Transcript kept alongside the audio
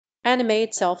Anime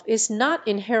itself is not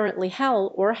inherently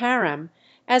halal or haram,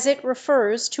 as it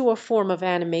refers to a form of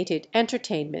animated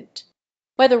entertainment.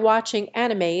 Whether watching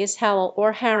anime is halal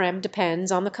or haram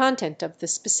depends on the content of the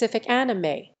specific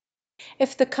anime.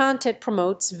 If the content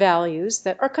promotes values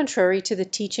that are contrary to the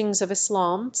teachings of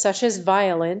Islam, such as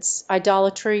violence,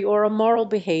 idolatry, or immoral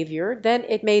behavior, then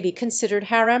it may be considered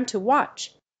haram to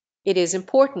watch. It is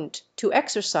important to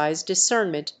exercise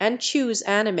discernment and choose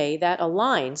anime that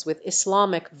aligns with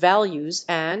Islamic values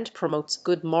and promotes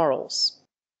good morals.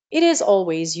 It is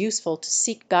always useful to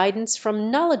seek guidance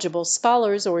from knowledgeable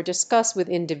scholars or discuss with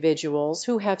individuals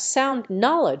who have sound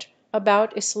knowledge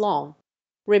about Islam.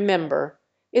 Remember,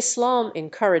 Islam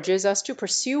encourages us to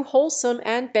pursue wholesome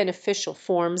and beneficial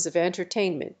forms of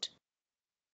entertainment.